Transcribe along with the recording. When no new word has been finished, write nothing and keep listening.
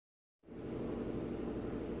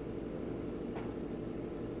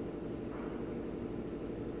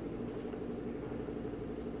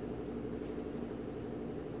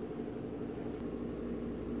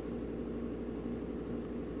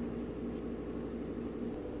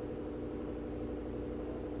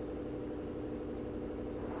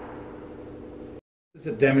This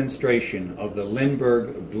is a demonstration of the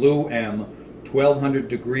Lindberg Blue M 1200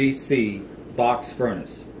 degree C box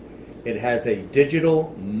furnace. It has a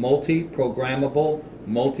digital multi-programmable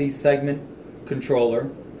multi-segment controller,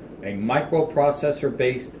 a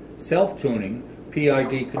microprocessor-based self-tuning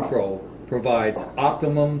PID control, provides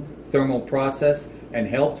optimum thermal process and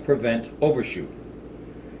helps prevent overshoot.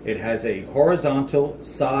 It has a horizontal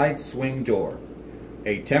side swing door,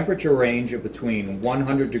 a temperature range of between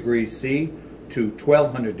 100 degrees C to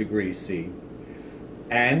 1200 degrees C,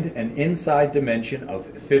 and an inside dimension of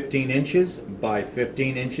 15 inches by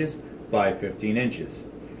 15 inches by 15 inches.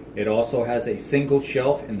 It also has a single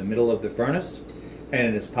shelf in the middle of the furnace, and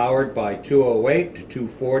it is powered by 208 to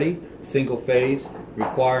 240 single phase,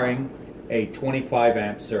 requiring a 25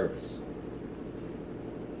 amp service.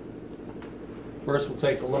 First we'll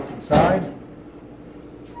take a look inside.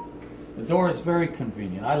 The door is very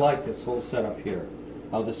convenient. I like this whole setup here,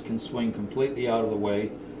 how this can swing completely out of the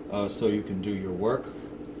way so you can do your work.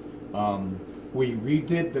 We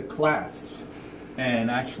redid the clasp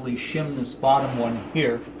and actually shimmed this bottom one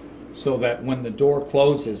here so that when the door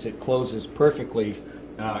closes, it closes perfectly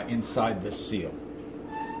inside this seal.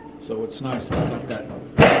 So it's nice. I got that.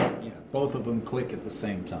 Yeah, both of them click at the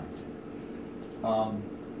same time.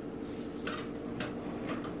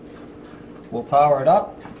 We'll power it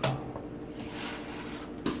up.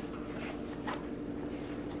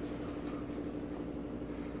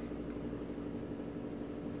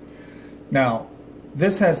 Now,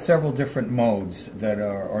 this has several different modes that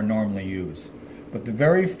are normally used. But the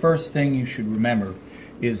very first thing you should remember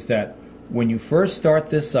is that when you first start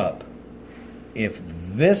this up, if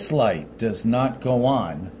this light does not go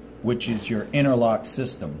on, which is your interlock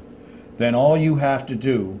system, then all you have to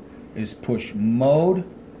do is push mode,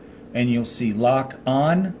 and you'll see lock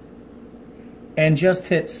on, and just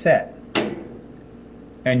hit set,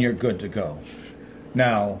 and you're good to go.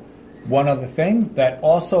 Now, one other thing, that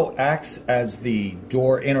also acts as the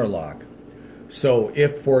door interlock. So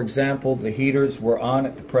if, for example, the heaters were on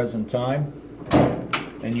at the present time,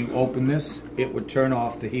 and you open this, it would turn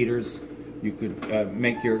off the heaters. You could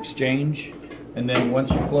make your exchange, and then once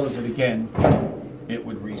you close it again, it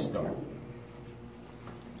would restart.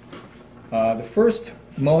 The first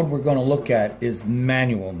mode we're going to look at is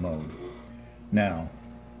manual mode. Now,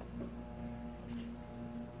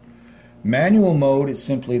 manual mode is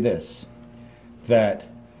simply this, that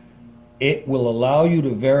it will allow you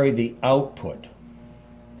to vary the output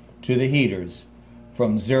to the heaters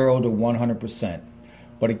from 0 to 100%.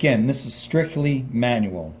 But again, this is strictly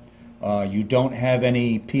manual. You don't have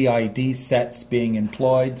any PID sets being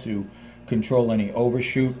employed to control any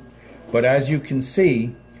overshoot. But as you can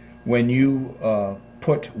see, when you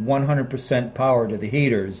put 100% power to the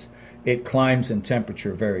heaters, it climbs in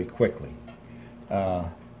temperature very quickly.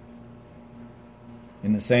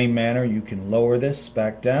 In the same manner, you can lower this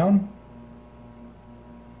back down.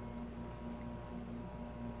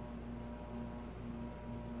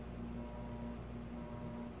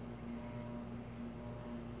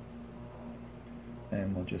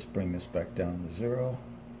 And we'll just bring this back down to 0.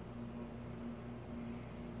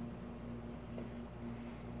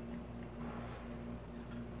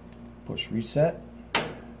 Push reset.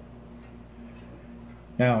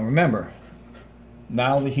 Now remember,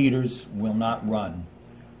 now the heaters will not run.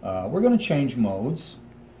 We're going to change modes.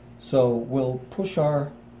 So we'll push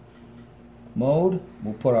our mode,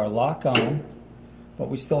 we'll put our lock on, but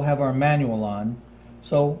we still have our manual on.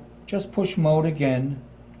 So just push mode again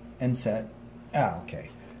and set. Okay.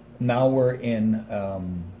 Now we're in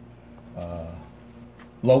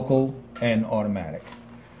local and automatic.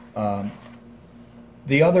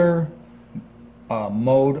 The other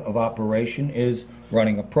mode of operation is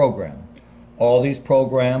running a program. All these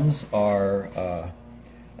programs are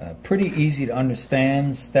pretty easy to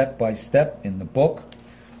understand step by step in the book.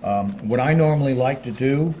 What I normally like to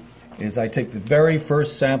do is I take the very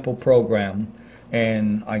first sample program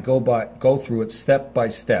and I go through it step by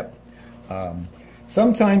step.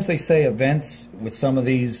 Sometimes they say events with some of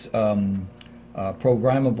these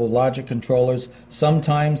programmable logic controllers.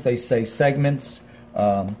 Sometimes they say segments.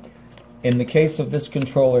 In the case of this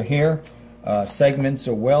controller here, segments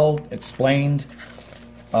are well explained.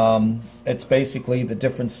 It's basically the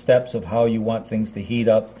different steps of how you want things to heat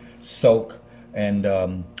up, soak, and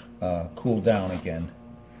cool down again.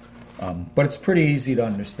 But it's pretty easy to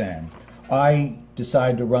understand. I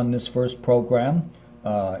decided to run this first program.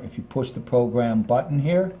 If you push the program button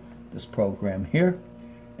here, this program here,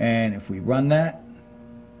 and if we run that,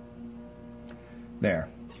 there.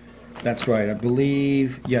 That's right, I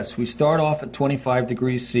believe, yes, we start off at 25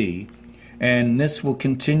 degrees C, and this will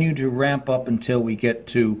continue to ramp up until we get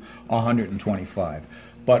to 125.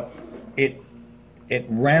 But it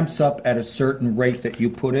ramps up at a certain rate that you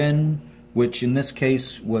put in, which in this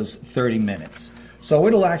case was 30 minutes. So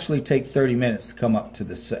it'll actually take 30 minutes to come up to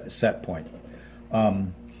the set point.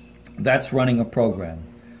 That's running a program.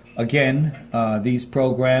 Again, these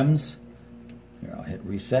programs, here, I'll hit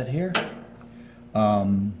reset here,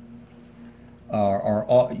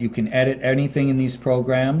 you can edit anything in these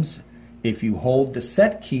programs. If you hold the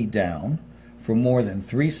set key down for more than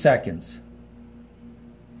 3 seconds,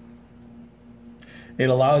 it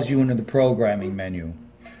allows you into the programming menu,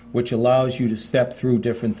 which allows you to step through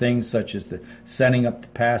different things such as the setting up the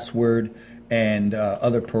password and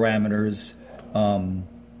other parameters.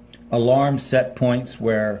 Alarm set points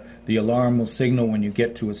where the alarm will signal when you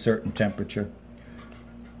get to a certain temperature.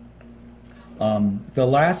 The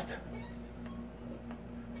last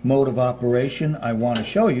mode of operation I want to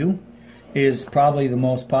show you is probably the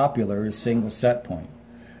most popular, is single set point.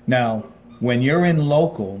 Now, when you're in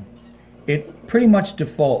local, it pretty much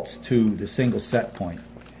defaults to the single set point.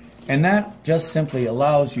 And that just simply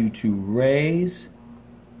allows you to raise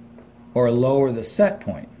or lower the set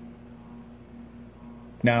point.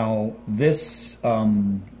 Now, this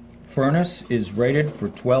furnace is rated for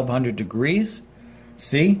 1200 degrees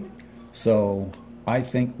C, so I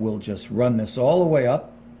think we'll just run this all the way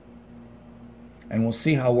up and we'll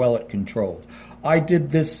see how well it controlled. I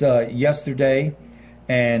did this yesterday,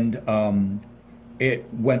 and it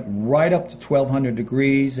went right up to 1200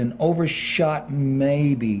 degrees and overshot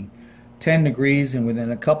maybe 10 degrees, and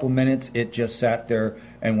within a couple minutes it just sat there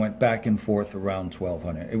and went back and forth around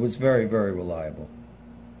 1200. It was very, very reliable.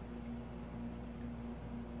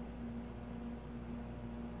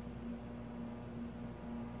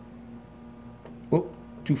 Oop,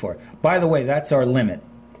 too far. By the way, that's our limit.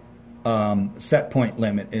 Set point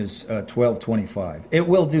limit is 1225. It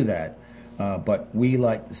will do that, but we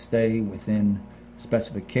like to stay within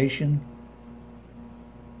specification.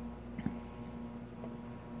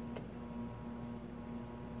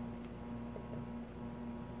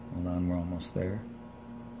 Hold on, we're almost there.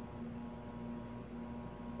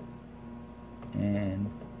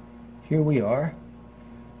 And here we are,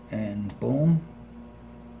 and boom.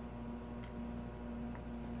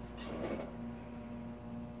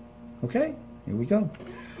 Okay, here we go.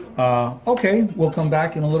 Okay, we'll come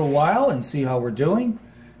back in a little while and see how we're doing,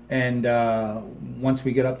 and once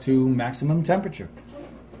we get up to maximum temperature.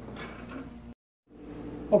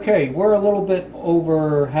 Okay, we're a little bit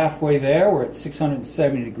over halfway there. We're at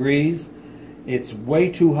 670 degrees. It's way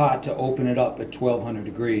too hot to open it up at 1200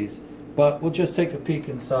 degrees, but we'll just take a peek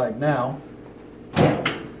inside now.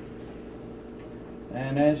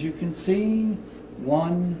 And as you can see,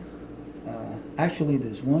 actually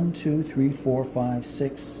there's 1, 2, 3, 4, 5,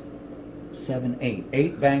 6, 7, 8.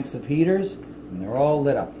 8 banks of heaters, and they're all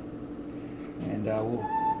lit up. And we'll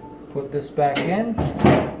put this back in.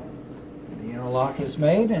 The interlock is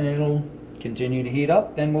made, and it'll continue to heat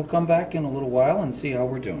up. Then we'll come back in a little while and see how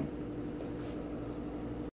we're doing.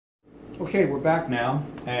 Okay, we're back now,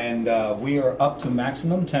 and we are up to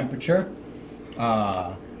maximum temperature.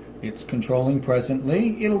 It's controlling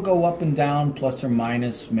presently. It'll go up and down, plus or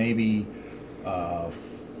minus maybe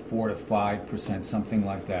 4 to 5%, something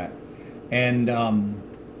like that. And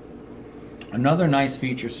another nice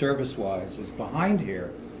feature service-wise is behind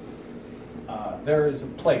here, there is a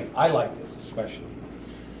plate. I like this especially,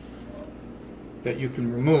 that you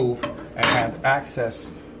can remove and have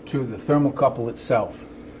access to the thermocouple itself.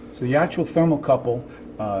 So the actual thermocouple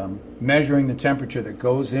measuring the temperature that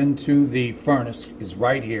goes into the furnace is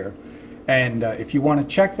right here. And if you want to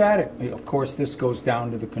check that, of course this goes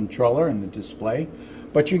down to the controller and the display.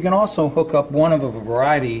 But you can also hook up one of a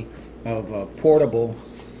variety of portable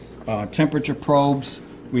temperature probes.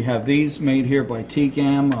 We have these made here by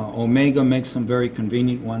TGAM. Omega makes some very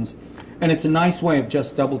convenient ones. And it's a nice way of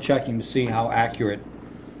just double checking to see how accurate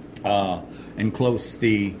and close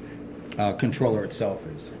the controller itself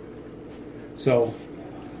is. So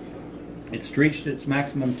it's reached its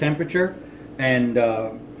maximum temperature, and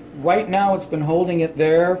right now it's been holding it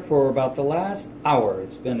there for about the last hour.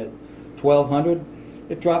 It's been at 1200.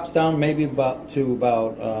 It drops down maybe to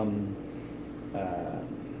about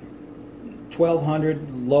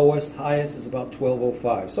 1200. Lowest, highest is about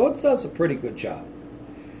 1205. So it does a pretty good job.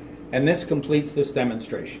 And this completes this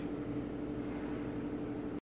demonstration.